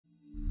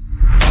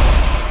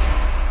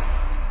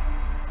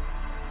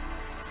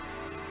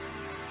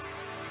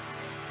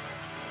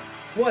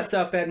What's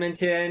up,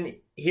 Edmonton?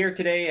 Here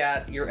today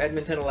at your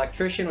Edmonton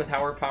Electrician with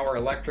Hauer Power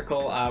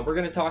Electrical. We're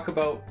going to talk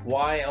about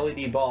why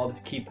LED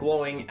bulbs keep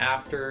glowing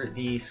after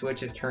the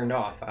switch is turned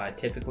off.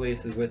 Typically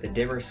this is with a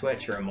dimmer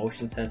switch or a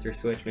motion sensor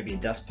switch, maybe a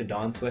dusk to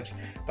dawn switch,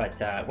 but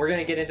we're going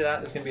to get into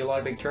that. There's going to be a lot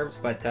of big terms,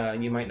 but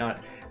you might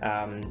not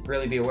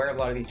really be aware of a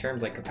lot of these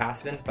terms like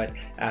capacitance, but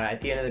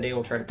at the end of the day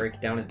we'll try to break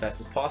it down as best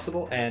as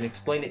possible and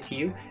explain it to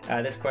you.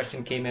 This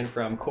question came in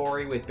from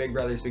Corey with Big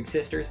Brothers Big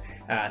Sisters.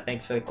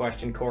 Thanks for the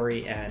question,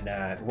 Corey,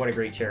 and what a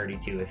great charity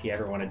too. If you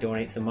ever want to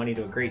donate some money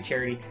to a great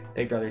charity,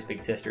 Big Brothers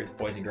Big Sisters,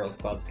 Boys and Girls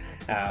Clubs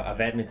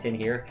of Edmonton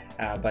here.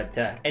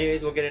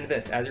 Anyways, we'll get into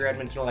this. As your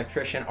Edmonton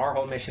Electrician, our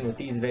whole mission with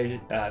these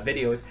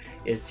videos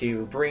is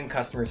to bring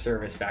customer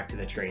service back to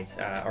the trades.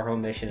 Our whole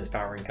mission is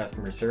powering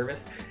customer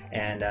service,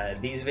 and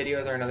these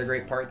videos are another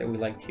great part that we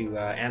like to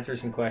answer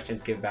some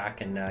questions, give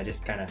back, and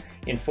just kind of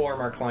inform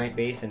our client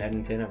base in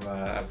Edmonton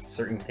of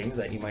certain things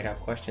that you might have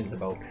questions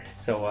about.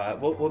 So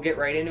we'll get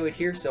right into it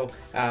here. So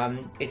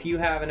if you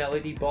have an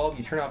LED bulb,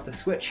 you turn off the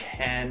switch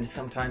and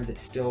sometimes it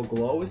still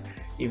glows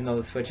even though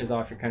the switch is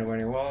off. You're kind of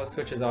wondering, well, the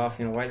switch is off,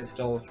 why is it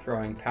still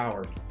drawing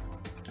power?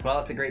 Well,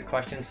 that's a great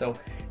question. So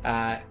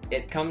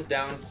it comes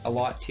down a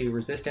lot to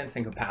resistance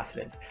and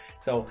capacitance.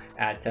 So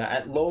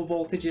at low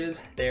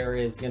voltages, there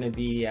is going to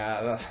be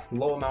a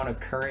low amount of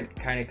current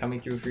kind of coming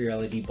through for your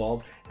LED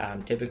bulb.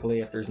 Typically,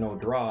 if there's no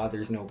draw,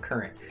 there's no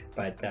current.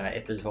 But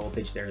if there's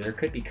voltage there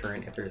could be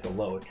current if there's a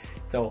load.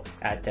 So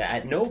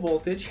at no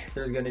voltage,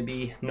 there's going to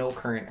be no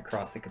current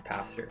across the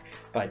capacitor.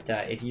 But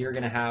if you're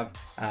going to have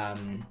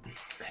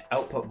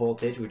output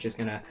voltage, which is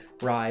going to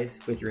rise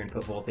with your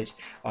input voltage,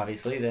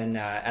 obviously, then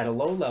at a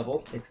low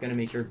level, it's going to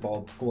make your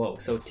bulb glow.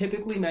 So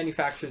typically,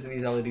 manufacturers of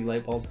these LED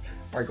light bulbs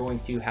are going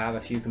to have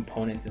a few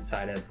components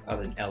inside of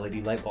an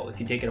LED light bulb. If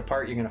you take it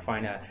apart, you're going to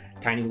find a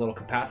tiny little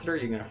capacitor,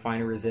 you're going to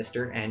find a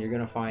resistor, and you're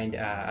going to find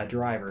a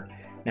driver.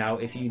 Now,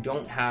 if you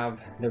don't have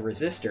the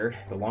resistor,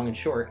 the long and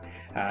short,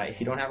 if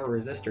you don't have a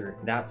resistor,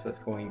 that's what's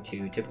going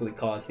to typically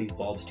cause these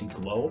bulbs to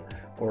glow,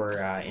 or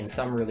in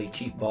some really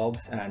cheap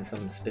bulbs and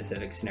some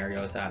specific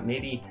scenarios,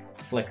 maybe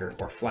flicker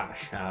or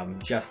flash.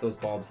 Just those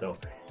bulbs though.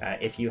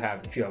 If you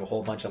have a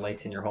whole bunch of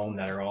lights in your home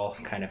that are all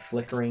kind of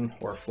flickering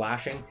or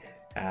flashing,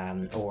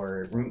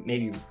 or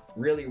maybe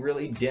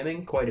really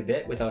dimming quite a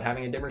bit without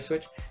having a dimmer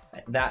switch,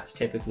 that's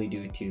typically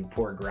due to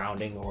poor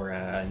grounding or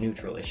a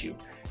neutral issue.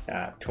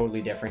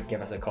 Totally different.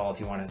 Give us a call if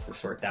you want us to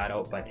sort that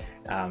out. But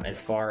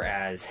as far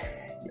as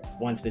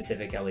one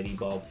specific LED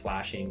bulb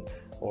flashing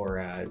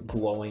or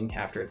glowing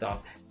after it's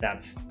off,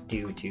 that's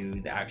due to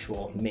the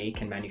actual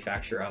make and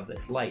manufacture of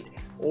this light,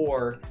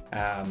 or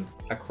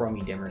a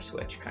chromey dimmer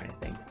switch kind of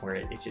thing, where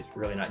it's just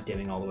really not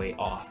dimming all the way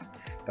off.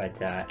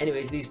 But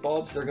anyways, these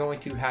bulbs, they're going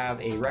to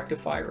have a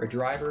rectifier, a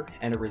driver,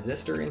 and a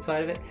resistor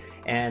inside of it.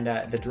 And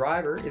the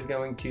driver is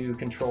going to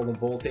control the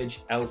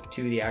voltage out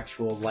to the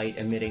actual light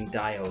emitting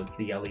diodes,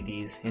 the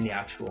LEDs in the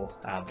actual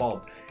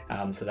bulb.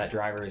 So that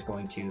driver is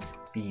going to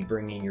be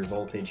bringing your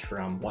voltage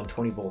from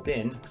 120 volt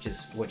in, which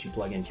is what you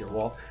plug into your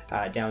wall,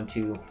 down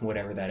to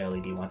whatever that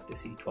LED wants to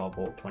see, 12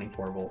 volt,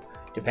 24 volt,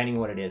 depending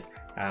what it is.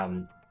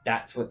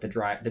 That's what the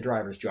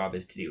driver's job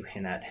is to do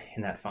in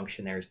that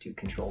function there, is to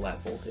control that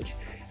voltage.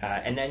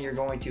 And then you're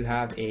going to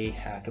have a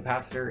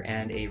capacitor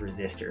and a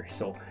resistor.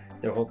 So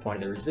the whole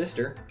point of the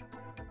resistor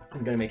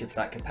is going to make it so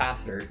that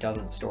capacitor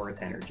doesn't store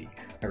its energy.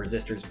 A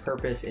resistor's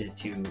purpose is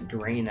to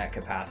drain that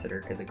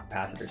capacitor, because a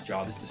capacitor's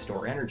job is to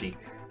store energy.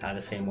 The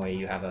same way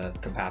you have a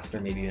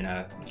capacitor maybe in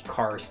a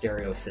car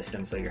stereo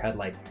system, so your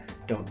headlights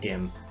don't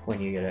dim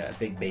when you get a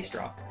big bass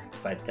drop.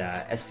 But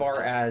as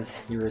far as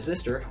your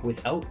resistor,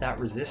 without that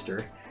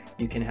resistor,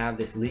 you can have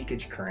this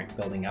leakage current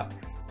building up,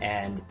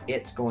 and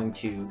it's going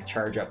to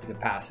charge up the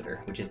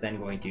capacitor, which is then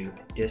going to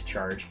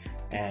discharge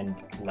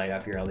and light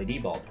up your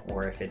LED bulb.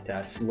 Or if it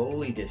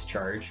slowly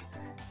discharges,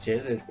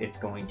 it's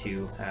going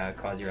to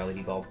cause your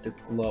LED bulb to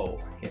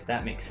glow, if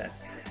that makes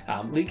sense.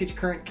 Leakage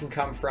current can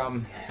come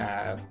from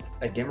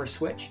a dimmer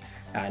switch,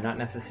 not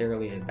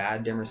necessarily a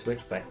bad dimmer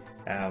switch, but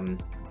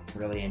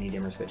really any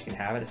dimmer switch can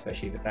have it,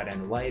 especially if it's at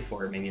end of life,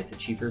 or maybe it's a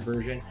cheaper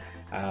version,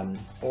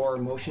 or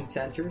motion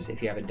sensors.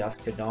 If you have a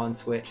dusk to dawn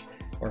switch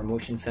or a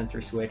motion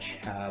sensor switch,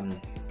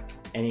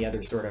 any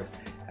other sort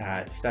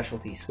of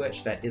specialty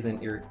switch that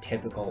isn't your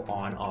typical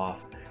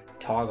on-off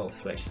toggle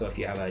switch. So if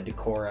you have a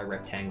Decora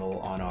rectangle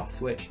on-off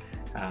switch,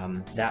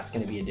 that's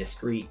going to be a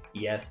discrete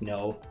yes,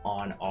 no,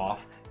 on,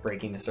 off,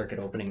 breaking the circuit,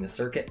 opening the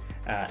circuit.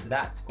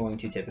 That's going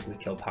to typically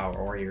kill power,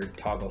 or your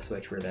toggle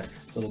switch where the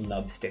little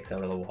nub sticks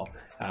out of the wall.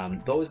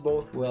 Those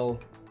both will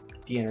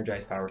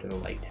de-energize power to the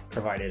light,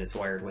 provided it's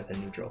wired with a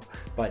neutral.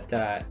 But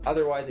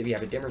otherwise, if you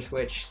have a dimmer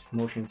switch,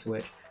 motion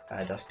switch,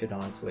 dusk to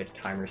dawn switch,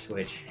 timer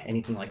switch,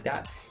 anything like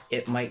that,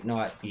 it might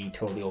not be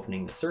totally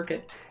opening the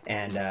circuit,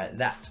 and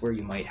that's where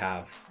you might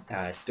have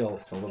still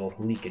a little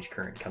leakage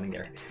current coming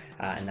there,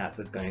 and that's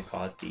what's going to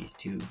cause these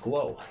to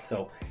glow.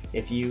 So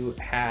if you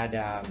had,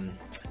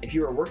 if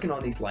you were working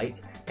on these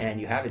lights and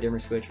you have a dimmer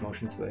switch,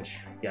 motion switch,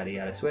 yada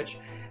yada switch,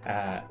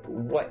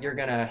 what you're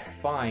gonna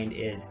find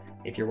is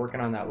if you're working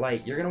on that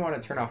light, you're gonna want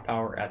to turn off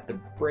power at the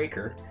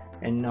breaker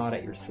and not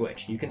at your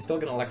switch. You can still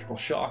get an electrical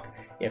shock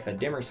if a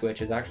dimmer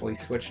switch is actually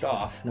switched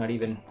off, not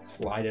even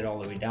slide it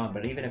all the way down,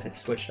 but even if it's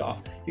switched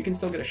off, you can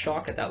still get a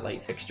shock at that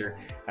light fixture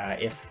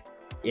if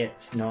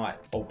it's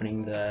not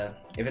opening the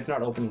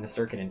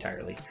circuit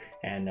entirely,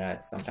 and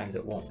sometimes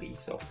it won't be.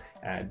 So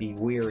be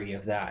wary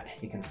of that.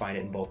 You can find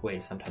it in both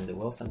ways. Sometimes it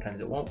will, sometimes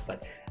it won't,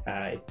 but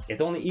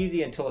it's only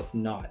easy until it's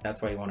not.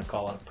 That's why you want to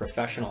call a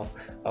professional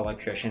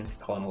electrician,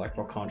 call an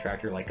electrical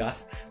contractor like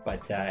us,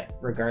 but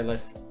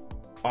regardless,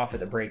 off at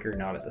the breaker,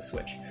 not at the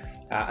switch.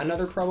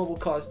 Another probable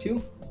cause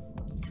too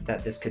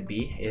that this could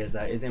be is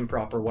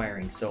improper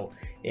wiring. So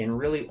in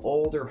really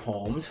older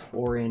homes,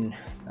 or in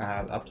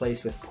a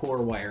place with poor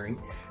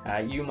wiring,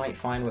 you might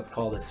find what's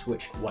called a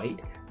switched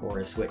white or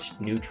a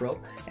switched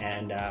neutral.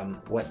 And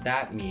what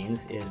that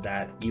means is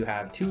that you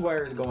have two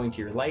wires going to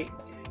your light,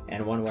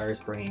 and one wire is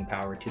bringing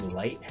power to the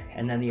light,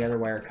 and then the other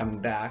wire coming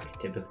back,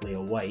 typically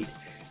a white,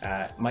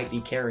 might be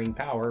carrying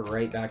power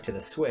right back to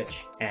the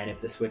switch. And if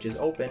the switch is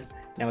open,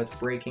 now it's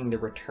breaking the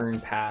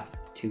return path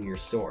to your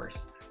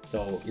source.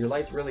 So your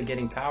light's really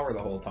getting power the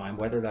whole time,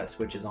 whether that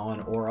switch is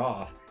on or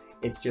off.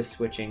 It's just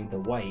switching the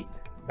white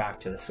back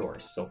to the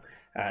source. So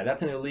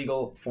that's an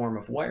illegal form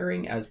of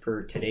wiring as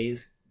per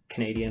today's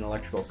Canadian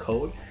electrical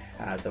code.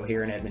 So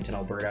here in Edmonton,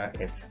 Alberta,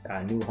 if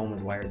a new home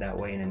is wired that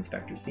way and an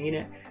inspector's seen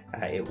it,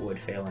 it would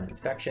fail an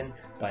inspection.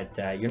 But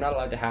you're not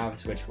allowed to have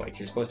switched whites.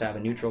 You're supposed to have a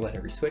neutral at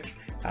every switch.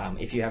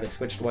 If you have a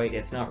switched white,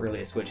 it's not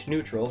really a switched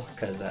neutral,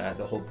 because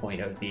the whole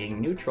point of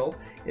being neutral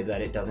is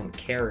that it doesn't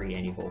carry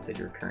any voltage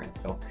or current.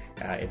 So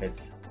if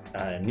it's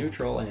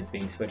neutral and it's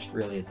being switched,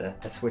 really it's a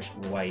switched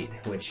white,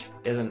 which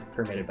isn't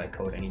permitted by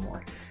code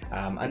anymore.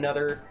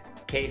 Another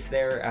case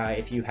there,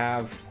 if you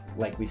have,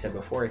 like we said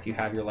before, if you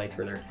have your lights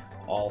where they're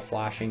all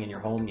flashing in your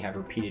home, you have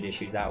repeated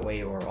issues that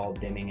way, or all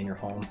dimming in your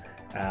home,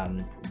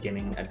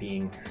 dimming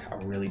being a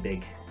really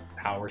big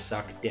power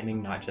suck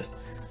dimming, not just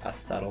a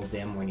subtle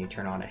dim when you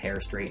turn on a hair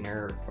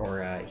straightener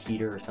or a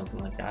heater or something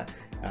like that.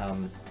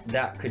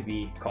 That could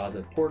be cause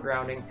of poor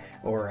grounding,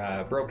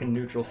 or broken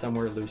neutral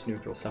somewhere, loose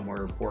neutral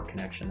somewhere, poor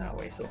connection that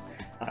way. So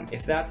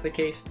if that's the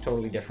case,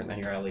 totally different than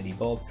your LED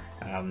bulb.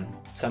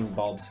 Some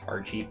bulbs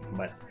are cheap,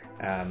 but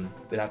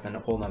that's a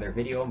whole nother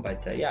video.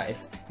 But yeah,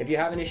 if you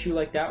have an issue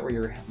like that where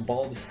your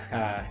bulbs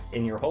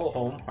in your whole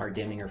home are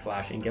dimming or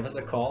flashing, give us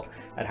a call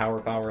at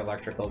Hauer Power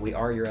Electrical. We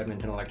are your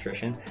Edmonton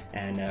electrician,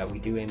 and we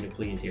do aim to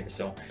please here.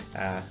 So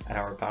at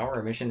Hauer Power,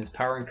 our mission is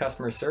powering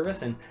customer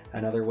service, and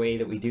another way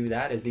that we do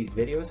that is these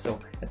videos. So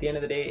at the end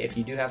of the day, if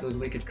you do have those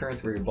leakage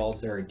currents where your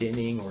bulbs are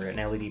dimming, or an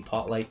LED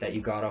pot light that you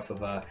got off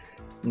of a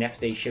next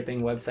day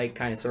shipping website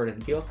kind of sort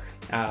of deal,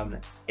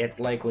 it's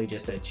likely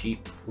just a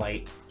cheap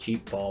light,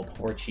 cheap bulb,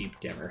 or cheap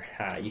dimmer.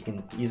 You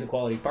can use a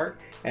quality part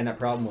and that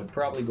problem would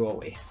probably go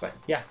away. But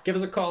yeah, give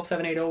us a call,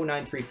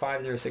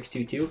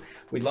 780-935-0622.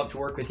 We'd love to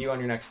work with you on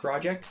your next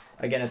project.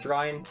 Again, it's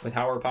Ryan with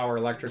Hauer Power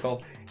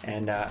Electrical,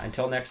 and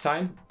until next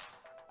time,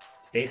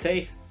 stay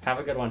safe, have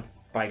a good one.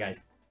 Bye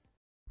guys.